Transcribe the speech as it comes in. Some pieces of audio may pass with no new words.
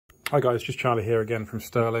Hi guys, just Charlie here again from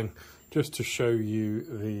Sterling, just to show you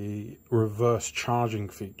the reverse charging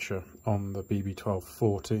feature on the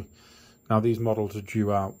BB1240. Now these models are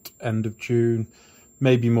due out end of June,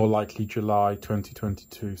 maybe more likely July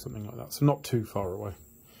 2022, something like that, so not too far away.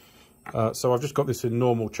 So I've just got this in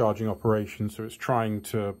normal charging operation, so it's trying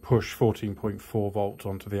to push 14.4 volts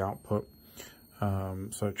onto the output.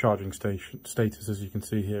 So charging status, as you can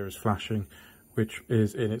see here, is flashing, which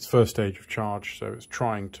is in its first stage of charge, so it's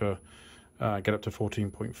trying to get up to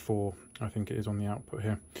 14.4, I think it is on the output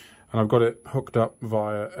here. And I've got it hooked up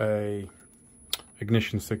via a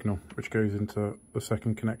ignition signal, which goes into the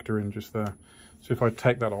second connector in just there. So if I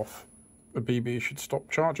take that off, the BB should stop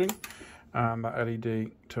charging, and that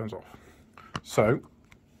LED turns off. So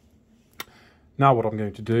now what I'm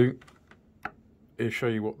going to do is show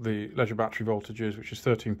you what the leisure battery voltage is, which is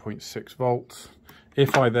 13.6 volts.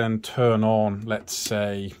 If I then turn on, let's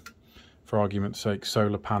say, for argument's sake,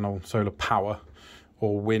 solar panel, solar power,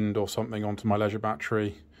 or wind or something onto my leisure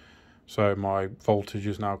battery, so my voltage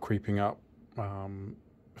is now creeping up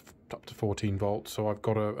to 14 volts. So I've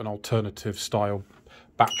got an alternative style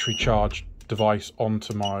battery charge device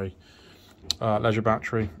onto my leisure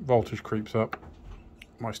battery. Voltage creeps up.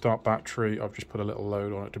 My start battery, I've just put a little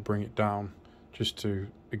load on it to bring it down, just to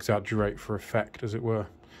exaggerate for effect, as it were.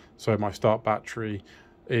 So my start battery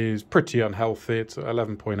is pretty unhealthy, it's at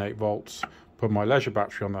 11.8 volts, but my leisure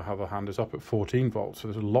battery on the other hand is up at 14 volts, so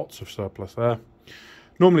there's lots of surplus there.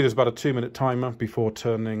 Normally there's about a 2-minute timer before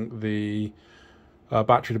turning the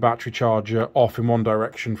battery to battery charger off in one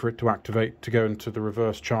direction for it to activate to go into the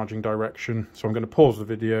reverse charging direction. So I'm going to pause the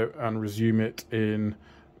video and resume it in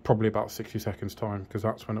probably about 60 seconds time, because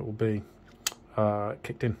that's when it will be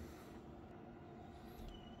kicked in.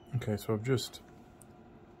 Okay, so I've just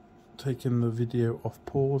taken the video off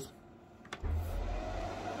pause.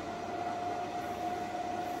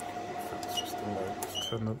 That's just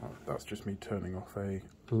the load. That's just me turning off a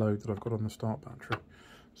load that I've got on the start battery.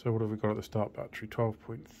 So what have we got at the start battery?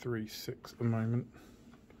 12.36 at the moment.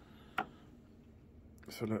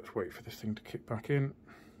 So let's wait for this thing to kick back in.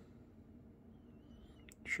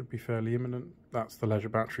 Should be fairly imminent. That's the leisure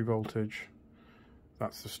battery voltage.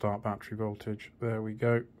 That's the start battery voltage. There we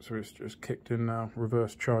go. So it's just kicked in now.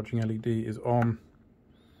 Reverse charging LED is on.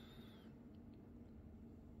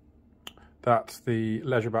 That's the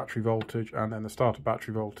leisure battery voltage, and then the starter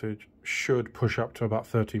battery voltage should push up to about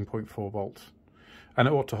 13.4 volts. And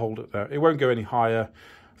it ought to hold it there. It won't go any higher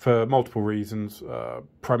for multiple reasons.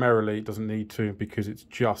 Primarily, it doesn't need to, because it's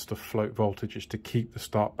just a float voltage. It's to keep the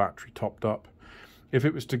start battery topped up. If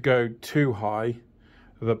it was to go too high,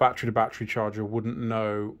 the battery to battery charger wouldn't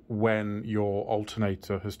know when your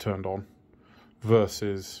alternator has turned on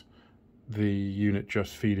versus the unit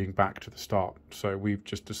just feeding back to the start. So we've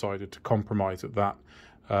just decided to compromise at that.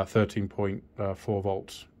 13.4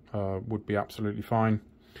 volts would be absolutely fine.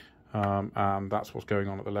 And that's what's going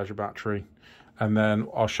on at the leisure battery. And then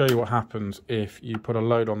I'll show you what happens if you put a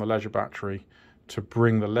load on the leisure battery to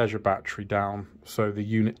bring the leisure battery down, so the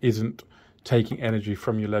unit isn't taking energy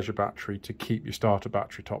from your leisure battery to keep your starter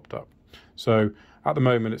battery topped up. So at the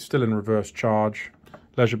moment it's still in reverse charge.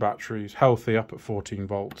 Leisure battery is healthy, up at 14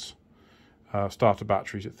 volts. Starter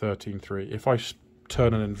batteries at 13.3. If I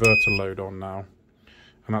turn an inverter load on now,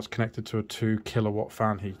 and that's connected to a 2 kilowatt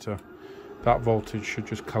fan heater, that voltage should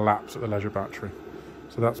just collapse at the leisure battery.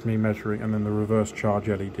 So that's me measuring, and then the reverse charge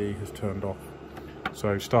LED has turned off.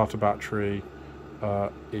 So starter battery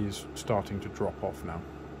is starting to drop off now,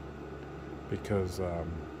 because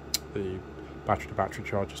the battery to battery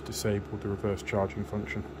charge has disabled the reverse charging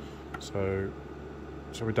function. So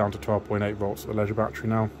we're down to 12.8 volts at the leisure battery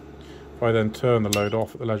now. If I then turn the load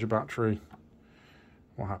off at the leisure battery,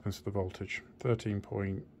 what happens to the voltage?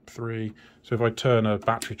 13.3. So if I turn a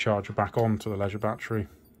battery charger back on to the leisure battery,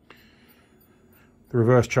 the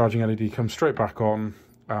reverse charging LED comes straight back on,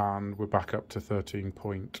 and we're back up to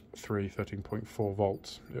 13.3, 13.4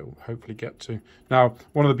 volts. It'll hopefully get to. Now,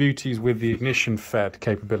 one of the beauties with the ignition fed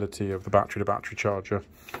capability of the battery to battery charger,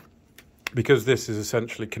 because this is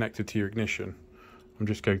essentially connected to your ignition, I'm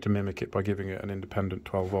just going to mimic it by giving it an independent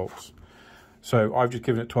 12 volts. So I've just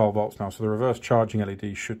given it 12 volts now, so the reverse charging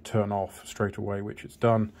LED should turn off straight away, which it's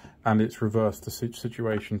done, and it's reversed the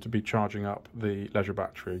situation to be charging up the leisure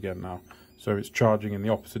battery again now. So it's charging in the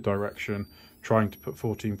opposite direction, trying to put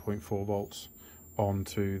 14.4 volts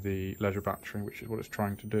onto the leisure battery, which is what it's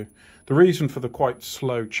trying to do. The reason for the quite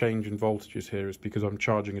slow change in voltages here is because I'm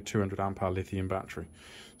charging a 200 amp hour lithium battery.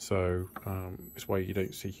 So it's why you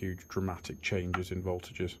don't see huge dramatic changes in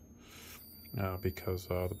voltages. Because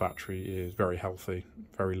the battery is very healthy,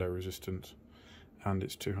 very low resistance, and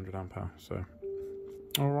it's 200 amp hour. So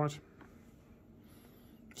All right.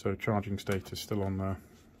 So charging status still on there.